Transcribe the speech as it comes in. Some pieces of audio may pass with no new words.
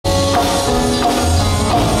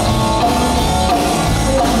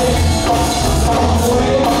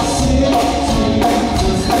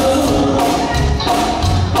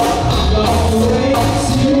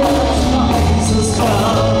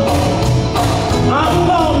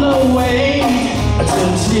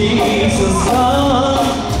Jesus come.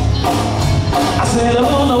 I said I'm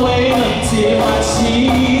gonna wait until my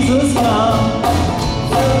Jesus come.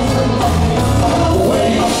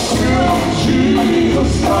 Wait till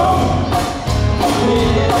Jesus come.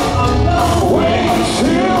 Wait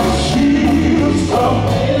till Jesus come.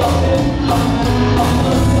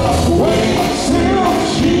 Wait till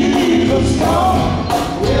Jesus come.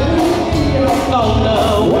 Oh no,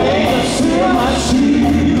 wait until my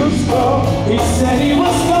Jesus come. He said he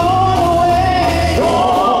was going away.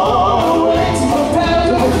 Going away to prepare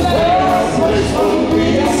the place for me.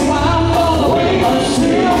 That's why I'm gonna wait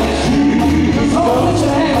until Jesus come. Put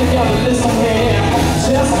your hand together, listen here.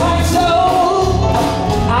 Just like Job,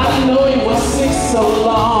 I know he was sick so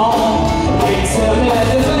long. They tell me that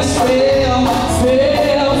his flesh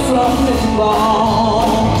fell from his bone.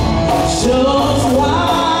 Job's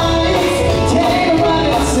wife came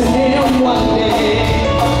running to him one day.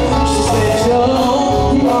 She said,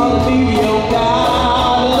 Job, you ought to leave your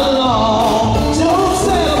God alone. Job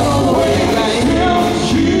said, I'm gonna wait right here.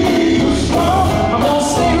 Jesus come. I'm gonna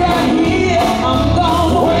stay right here. I'm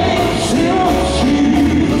gonna wait till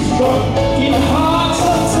Jesus come. Get hard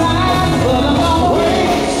sometimes, but I'm gonna wait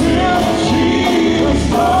till Jesus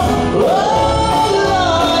come. Oh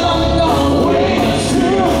Lord, I'm gonna wait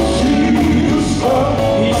until Jesus come.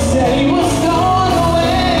 He said he was going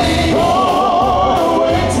away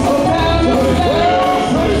to prepare the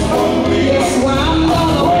place for me. That's why I'm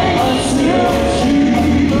gonna wait until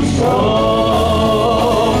Jesus come.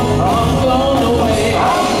 I'm gonna wait.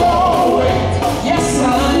 I'm gonna wait. Yes, I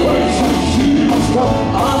am. Wait till Jesus come.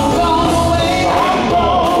 I'm gonna wait. I'm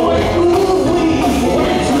gonna wait. Ooh-wee.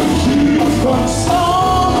 Wait till Jesus come.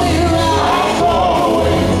 Storm may rise. I'm gonna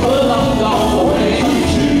wait. But I'm gonna wait till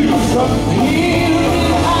Jesus come. Heal me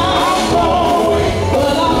high. I'm gonna wait.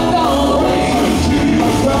 But I'm gonna wait till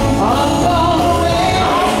Jesus come. I'm gonna wait.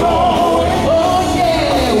 I'm gonna wait. Oh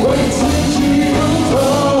yeah. Wait till Jesus come.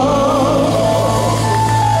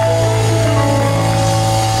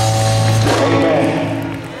 Amen.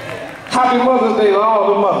 Happy Mother's Day to all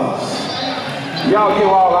the mothers. Y'all give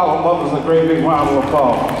all our mothers a great big round of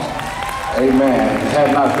applause. Amen. If it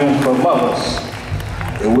had not been for mothers,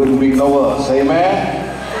 it wouldn't be no us. Amen.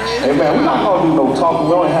 Amen. We're not going to do no talking.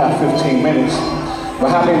 We only have 15 minutes. But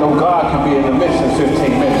how many know God can be in the midst in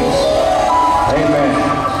 15 minutes? Amen.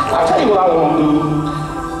 I'll tell you what I want to do.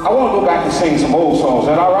 I want to go back and sing some old songs. Is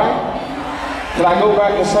that all right? Can I go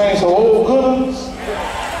back and sing some old good ones?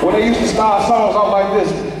 When they used to start songs off like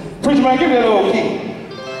this. Preacher man, give me that old key.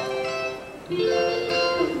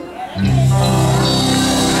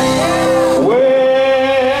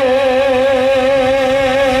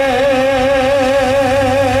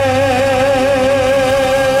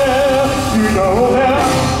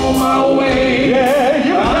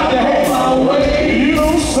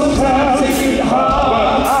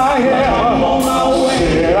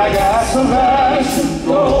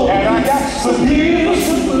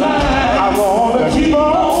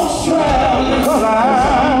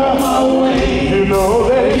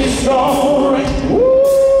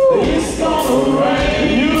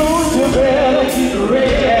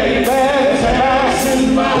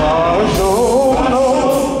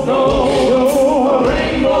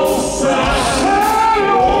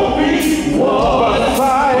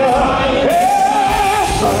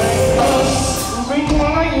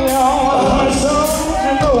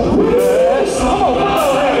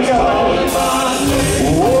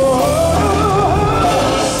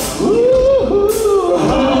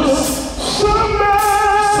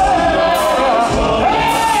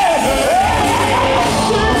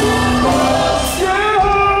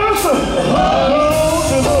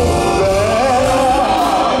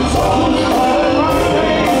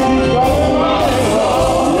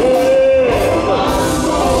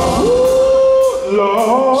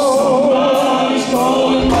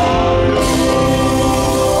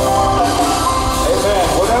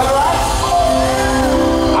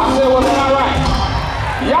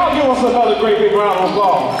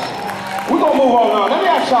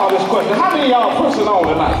 Y'all this question. How many of y'all pushing on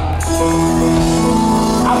tonight?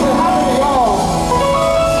 I said, how many of y'all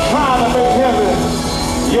trying to make heaven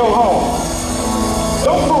your home?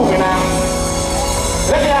 Don't fool me now.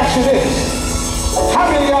 Let me ask you this. How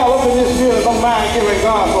many of y'all up in this building don't mind giving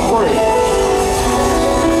God for free?